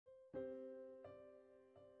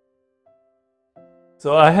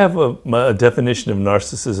So I have a definition of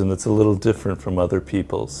narcissism that's a little different from other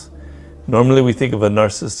people's. Normally we think of a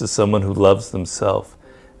narcissist as someone who loves themselves.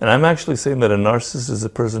 And I'm actually saying that a narcissist is a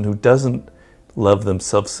person who doesn't love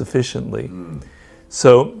themselves sufficiently.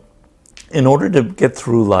 So in order to get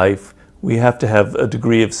through life, we have to have a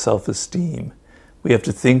degree of self-esteem. We have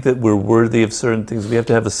to think that we're worthy of certain things. We have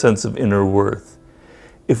to have a sense of inner worth.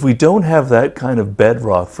 If we don't have that kind of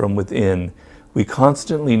bedrock from within, we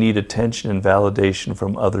constantly need attention and validation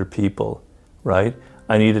from other people, right?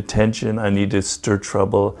 I need attention, I need to stir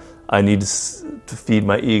trouble, I need to feed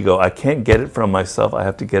my ego. I can't get it from myself, I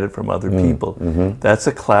have to get it from other people. That's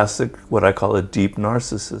a classic, what I call a deep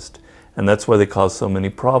narcissist. And that's why they cause so many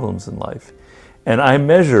problems in life. And I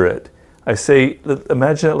measure it. I say,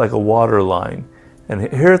 imagine it like a water line. And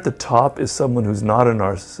here at the top is someone who's not a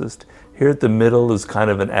narcissist. Here at the middle is kind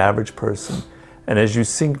of an average person. And as you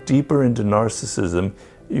sink deeper into narcissism,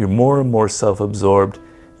 you're more and more self-absorbed.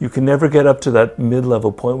 You can never get up to that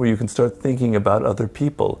mid-level point where you can start thinking about other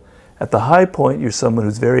people. At the high point, you're someone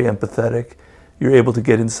who's very empathetic. You're able to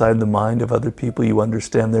get inside the mind of other people. You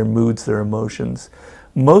understand their moods, their emotions.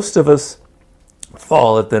 Most of us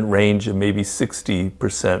fall at that range of maybe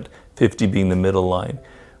 60%, 50 being the middle line.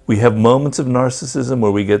 We have moments of narcissism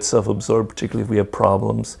where we get self-absorbed, particularly if we have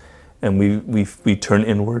problems, and we turn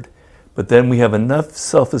inward. But then we have enough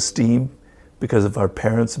self-esteem because of our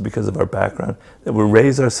parents and because of our background that we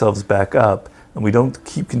raise ourselves back up and we don't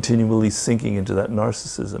keep continually sinking into that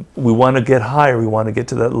narcissism. We want to get higher, we want to get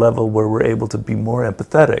to that level where we're able to be more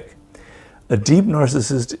empathetic. A deep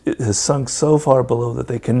narcissist has sunk so far below that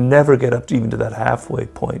they can never get up to even to that halfway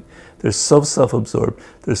point. They're so self-absorbed,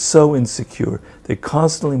 they're so insecure, they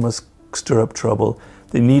constantly must stir up trouble,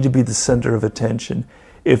 they need to be the center of attention.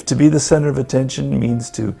 If to be the center of attention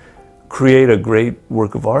means to create a great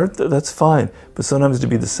work of art, that's fine. But sometimes to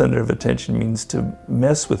be the center of attention means to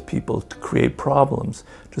mess with people, to create problems,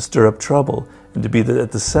 to stir up trouble, and to be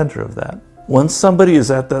at the center of that. Once somebody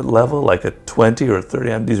is at that level, like a 20 or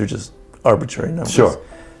 30, and these are just arbitrary numbers, sure,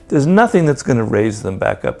 there's nothing that's going to raise them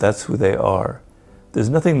back up. That's who they are. There's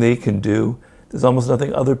nothing they can do. There's almost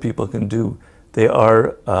nothing other people can do. They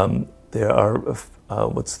are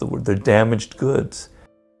what's the word? They're damaged goods.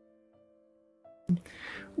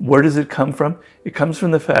 Where does it come from? It comes from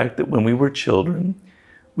the fact that when we were children,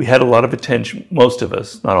 we had a lot of attention, most of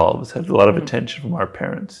us, not all of us, had a lot of attention from our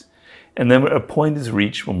parents. And then a point is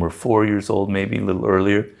reached when we're 4 years old, maybe a little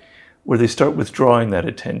earlier, where they start withdrawing that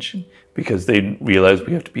attention because they realize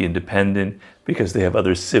we have to be independent, because they have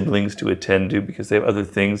other siblings to attend to, because they have other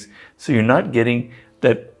things. So you're not getting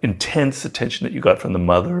that intense attention that you got from the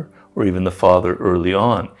mother or even the father early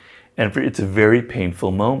on. And it's a very painful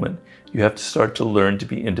moment. You have to start to learn to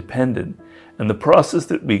be independent. And the process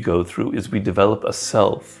that we go through is we develop a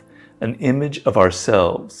self, an image of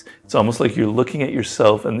ourselves. It's almost like you're looking at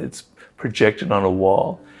yourself and it's projected on a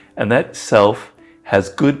wall. And that self has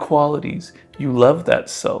good qualities. You love that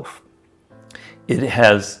self. It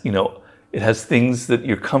has, it has things that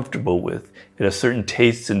you're comfortable with. It has certain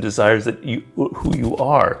tastes and desires that who you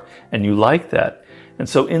are, and you like that. And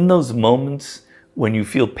so in those moments when you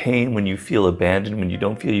feel pain, when you feel abandoned, when you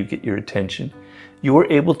don't feel you get your attention, you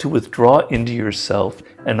are able to withdraw into yourself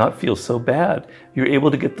and not feel so bad. You're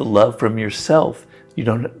able to get the love from yourself. You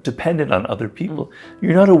don't depend it on other people.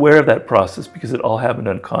 You're not aware of that process because it all happened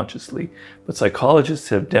unconsciously. But psychologists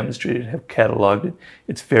have demonstrated, have cataloged it.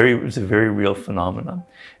 It's a very real phenomenon.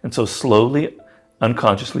 And so slowly,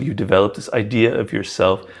 unconsciously, you develop this idea of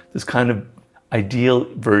yourself, this kind of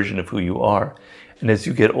ideal version of who you are. And as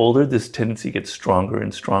you get older, this tendency gets stronger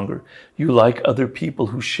and stronger. You like other people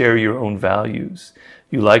who share your own values.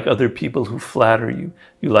 You like other people who flatter you.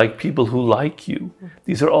 You like people who like you.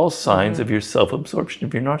 These are all signs of your self-absorption,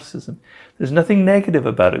 of your narcissism. There's nothing negative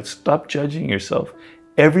about it. Stop judging yourself.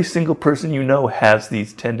 Every single person you know has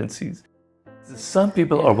these tendencies. Some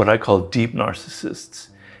people are what I call deep narcissists,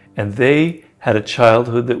 and they had a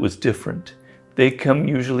childhood that was different. They come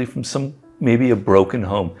usually from maybe a broken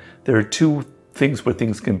home. There are two things where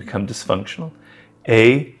things can become dysfunctional.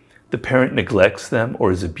 A, the parent neglects them or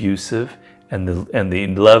is abusive, and the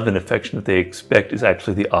love and affection that they expect is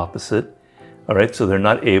actually the opposite. All right, so they're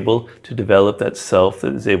not able to develop that self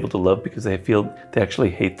that is able to love because they feel they actually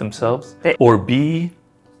hate themselves. Or B,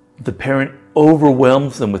 the parent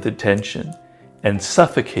overwhelms them with attention and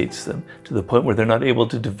suffocates them to the point where they're not able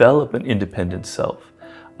to develop an independent self.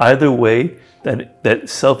 Either way, that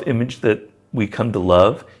self-image that we come to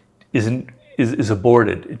love is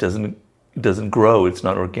aborted. It doesn't grow. It's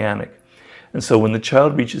not organic. And so when the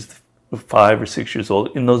child reaches 5 or 6 years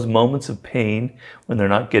old, in those moments of pain when they're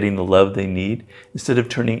not getting the love they need, instead of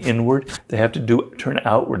turning inward, they have to turn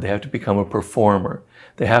outward. They have to become a performer.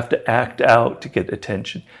 They have to act out to get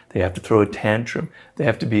attention. They have to throw a tantrum. They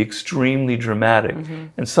have to be extremely dramatic.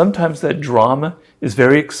 And sometimes that drama is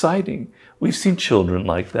very exciting. We've seen children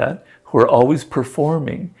like that who are always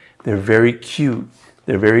performing. They're very cute.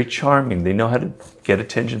 They're very charming. They know how to get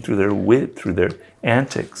attention through their wit, through their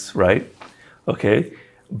antics, right? Okay?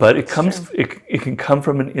 But it can come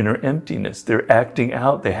from an inner emptiness. They're acting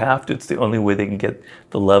out. They have to. It's the only way they can get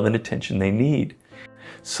the love and attention they need.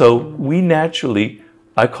 So we naturally,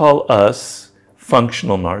 I call us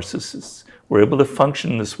functional narcissists. We're able to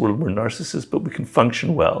function in this world. We're narcissists, but we can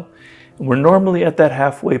function well. And we're normally at that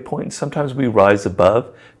halfway point. Sometimes we rise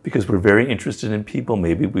above because we're very interested in people.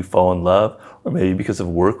 Maybe we fall in love, or maybe because of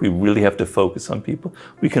work, we really have to focus on people.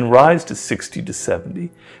 We can rise to 60 to 70.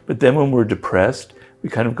 But then when we're depressed, we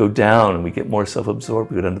kind of go down and we get more self-absorbed.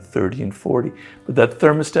 We go down to 30 and 40. But that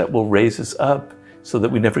thermostat will raise us up so that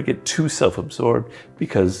we never get too self-absorbed,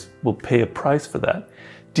 because we'll pay a price for that.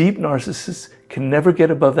 Deep narcissists can never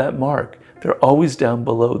get above that mark. They're always down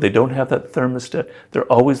below. They don't have that thermostat.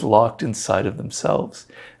 They're always locked inside of themselves.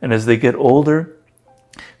 And as they get older,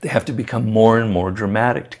 they have to become more and more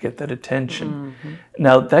dramatic to get that attention.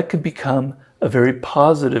 Now, that could become a very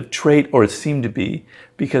positive trait, or it seemed to be,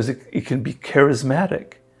 because it can be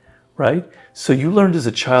charismatic, right? So you learned as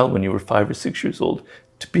a child when you were 5 or 6 years old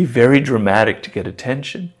to be very dramatic to get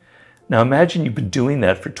attention. Now imagine you've been doing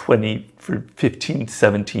that for 15,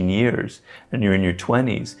 17 years, and you're in your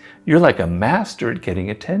 20s. You're like a master at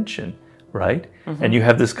getting attention, right? And you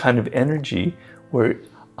have this kind of energy where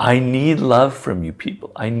I need love from you,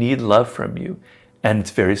 people. I need love from you. And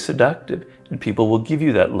it's very seductive, and people will give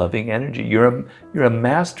you that loving energy. You're a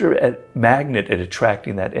master magnet at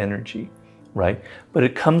attracting that energy, right? But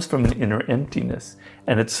it comes from an inner emptiness,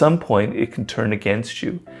 and at some point it can turn against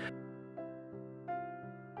you.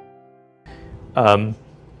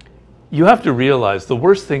 You have to realize the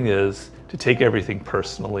worst thing is to take everything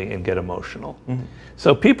personally and get emotional.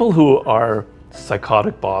 So people who are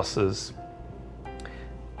psychotic bosses,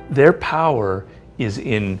 their power is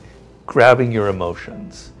in grabbing your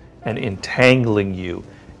emotions and entangling you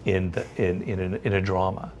in a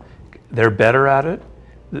drama. They're better at it.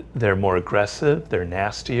 They're more aggressive. They're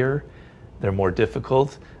nastier. They're more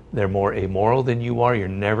difficult. They're more amoral than you are. You're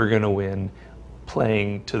never going to win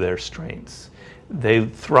playing to their strengths. They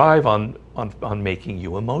thrive on making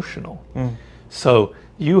you emotional. So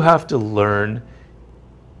you have to learn,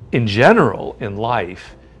 in general, in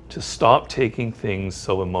life, to stop taking things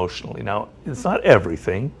so emotionally. Now, it's not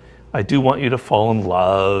everything. I do want you to fall in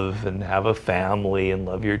love and have a family and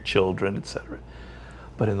love your children, etc.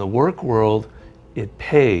 But in the work world, it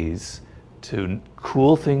pays to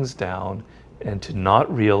cool things down and to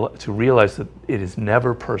realize that it is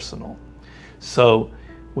never personal. So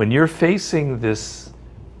when you're facing this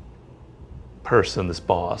person, this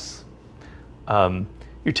boss,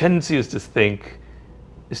 your tendency is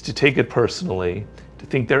to take it personally, to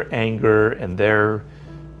think their anger and their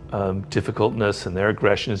difficultness and their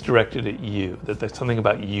aggression is directed at you, that there's something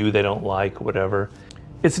about you they don't like, whatever.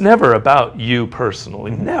 It's never about you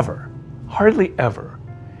personally, never, hardly ever.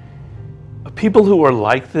 People who are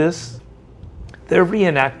like this, they're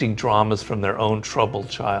reenacting dramas from their own troubled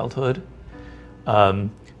childhood.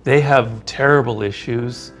 They have terrible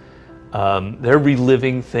issues. They're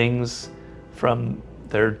reliving things from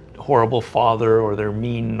their horrible father or their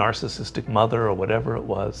mean narcissistic mother or whatever it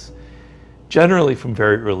was. Generally from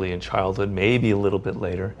very early in childhood, maybe a little bit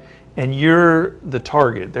later. And you're the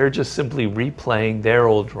target. They're just simply replaying their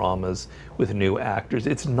old dramas with new actors.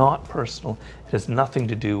 It's not personal. It has nothing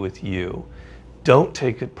to do with you. Don't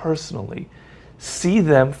take it personally. See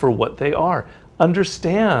them for what they are.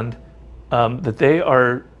 Understand that they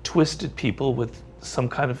are twisted people with some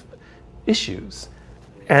kind of issues.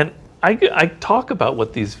 And I talk about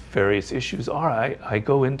what these various issues are. I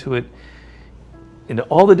go into it, into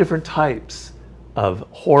all the different types of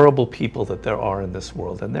horrible people that there are in this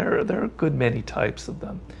world. And there are a good many types of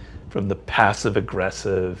them, from the passive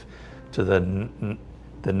aggressive to the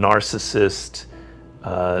narcissist,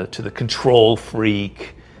 to the control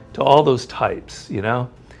freak, to all those types, you know.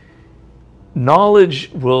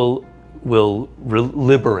 Knowledge will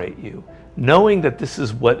liberate you. Knowing that this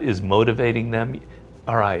is what is motivating them.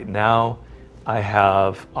 All right, now I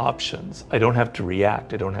have options. I don't have to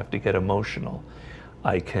react. I don't have to get emotional.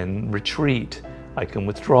 I can retreat. I can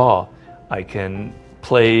withdraw. I can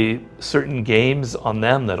play certain games on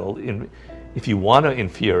them that'll, if you want to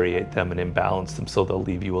infuriate them and imbalance them so they'll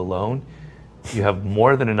leave you alone, You have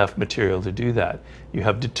more than enough material to do that. You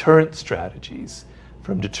have deterrent strategies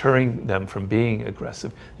from deterring them from being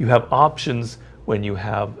aggressive. You have options when you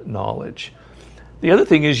have knowledge. The other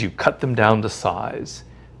thing is you cut them down to size.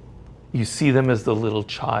 You see them as the little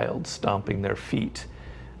child stomping their feet.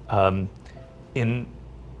 In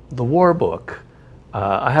the war book,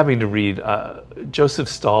 I'm having to read, Joseph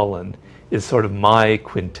Stalin is sort of my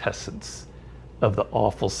quintessence of the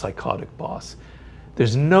awful psychotic boss.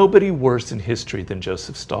 There's nobody worse in history than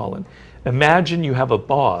Joseph Stalin. Imagine you have a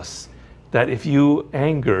boss that if you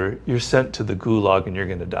anger, you're sent to the gulag and you're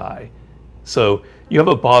going to die. So you have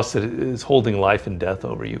a boss that is holding life and death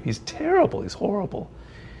over you. He's terrible, he's horrible.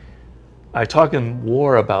 I talk in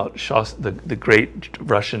War about the great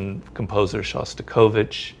Russian composer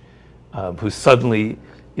Shostakovich, who suddenly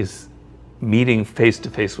is meeting face to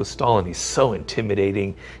face with Stalin. He's so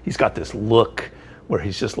intimidating. He's got this look where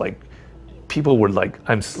he's just like, people were like,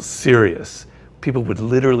 I'm serious. People would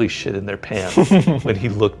literally shit in their pants when he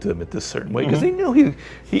looked at them at this certain way, because they knew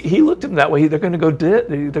he looked at them that way. They're going to go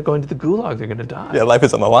they're going to the gulag. They're going to die. Yeah, life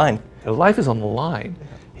is on the line. Their life is on the line.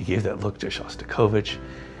 He gave that look to Shostakovich.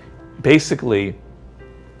 Basically,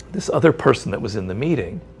 this other person that was in the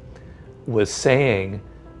meeting was saying,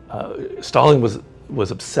 Stalin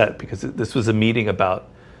was upset because this was a meeting about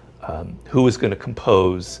who was going to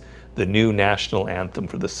compose the new national anthem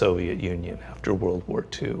for the Soviet Union after World War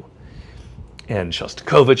II. And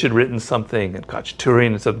Shostakovich had written something, and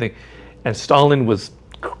Khachaturian and something, and Stalin was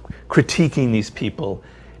critiquing these people,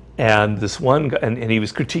 and this one, and he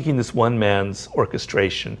was critiquing this one man's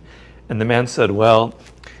orchestration, and the man said, well,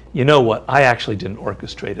 you know what, I actually didn't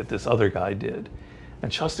orchestrate it, this other guy did.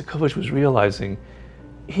 And Shostakovich was realizing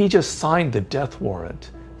he just signed the death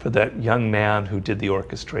warrant for that young man who did the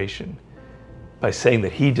orchestration by saying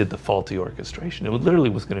that he did the faulty orchestration. It literally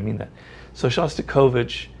was going to mean that. So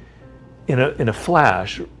Shostakovich, in a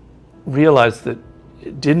flash, realized that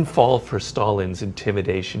it didn't fall for Stalin's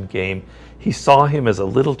intimidation game. He saw him as a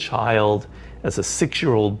little child, as a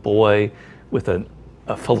 6-year-old boy with a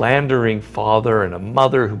philandering father and a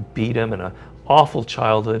mother who beat him and an awful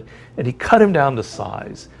childhood, and he cut him down to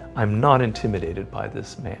size. I'm not intimidated by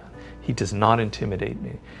this man. He does not intimidate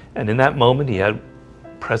me. And in that moment, he had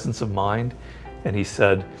presence of mind, and he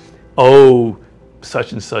said, oh,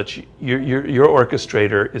 such and such, your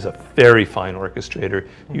orchestrator is a very fine orchestrator.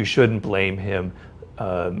 You shouldn't blame him.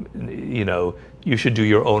 You know, you should do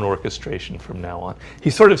your own orchestration from now on. He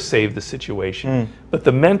sort of saved the situation. But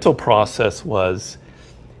the mental process was,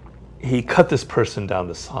 he cut this person down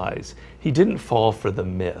to size. He didn't fall for the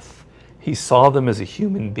myth. He saw them as a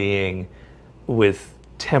human being with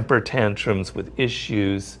temper tantrums, with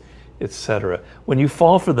issues, etc. When you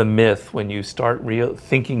fall for the myth, when you start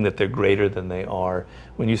thinking that they're greater than they are,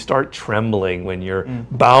 when you start trembling, when your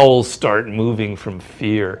bowels start moving from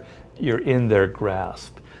fear, you're in their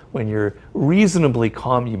grasp. When you're reasonably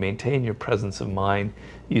calm, you maintain your presence of mind,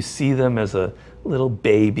 you see them as a little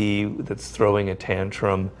baby that's throwing a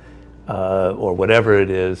tantrum, or whatever it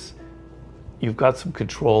is, you've got some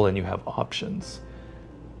control and you have options.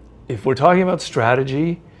 If we're talking about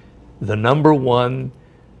strategy, the number one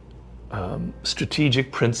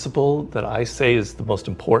strategic principle that I say is the most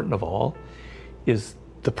important of all is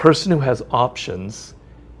the person who has options,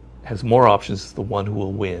 has more options, is the one who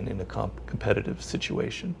will win in a competitive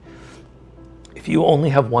situation. If you only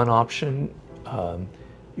have one option,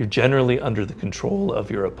 you're generally under the control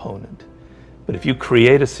of your opponent. But if you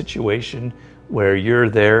create a situation where you're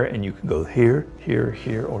there and you can go here, here,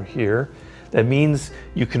 here, or here, that means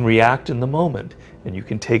you can react in the moment and you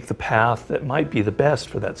can take the path that might be the best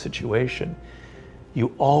for that situation.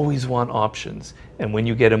 You always want options. And when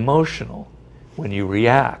you get emotional, when you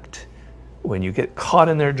react, when you get caught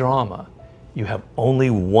in their drama, you have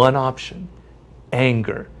only one option: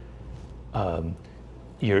 anger.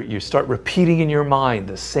 You start repeating in your mind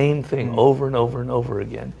the same thing over and over and over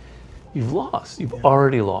again. You've lost. You've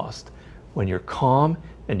already lost. When you're calm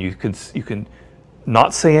and you can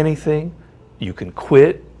not say anything, you can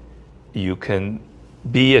quit, you can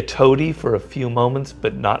be a toady for a few moments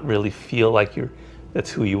but not really feel like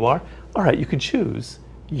that's who you are. All right, you can choose.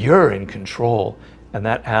 You're in control, and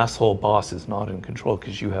that asshole boss is not in control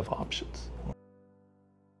because you have options.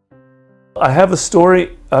 I have a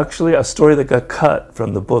story, actually a story that got cut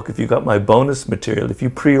from the book. If you got my bonus material, if you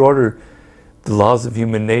pre-order The Laws of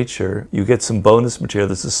Human Nature, you get some bonus material.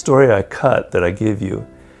 There's a story I cut that I give you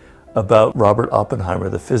about Robert Oppenheimer,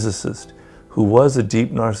 the physicist, who was a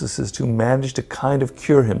deep narcissist who managed to kind of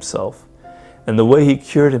cure himself. And the way he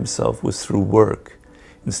cured himself was through work.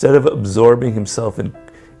 Instead of absorbing himself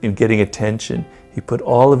in getting attention, he put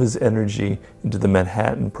all of his energy into the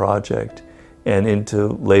Manhattan Project and into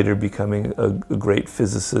later becoming a great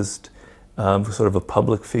physicist, sort of a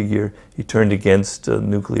public figure. He turned against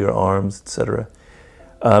nuclear arms, etc.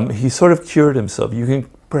 He sort of cured himself. You can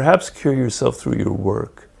perhaps cure yourself through your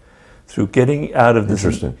work, through getting out of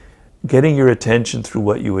this, getting your attention through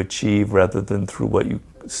what you achieve rather than through what you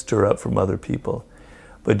stir up from other people.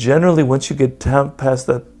 But generally, once you get down past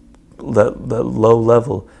that low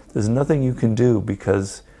level, there's nothing you can do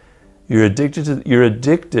because you're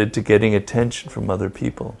addicted to getting attention from other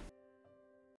people.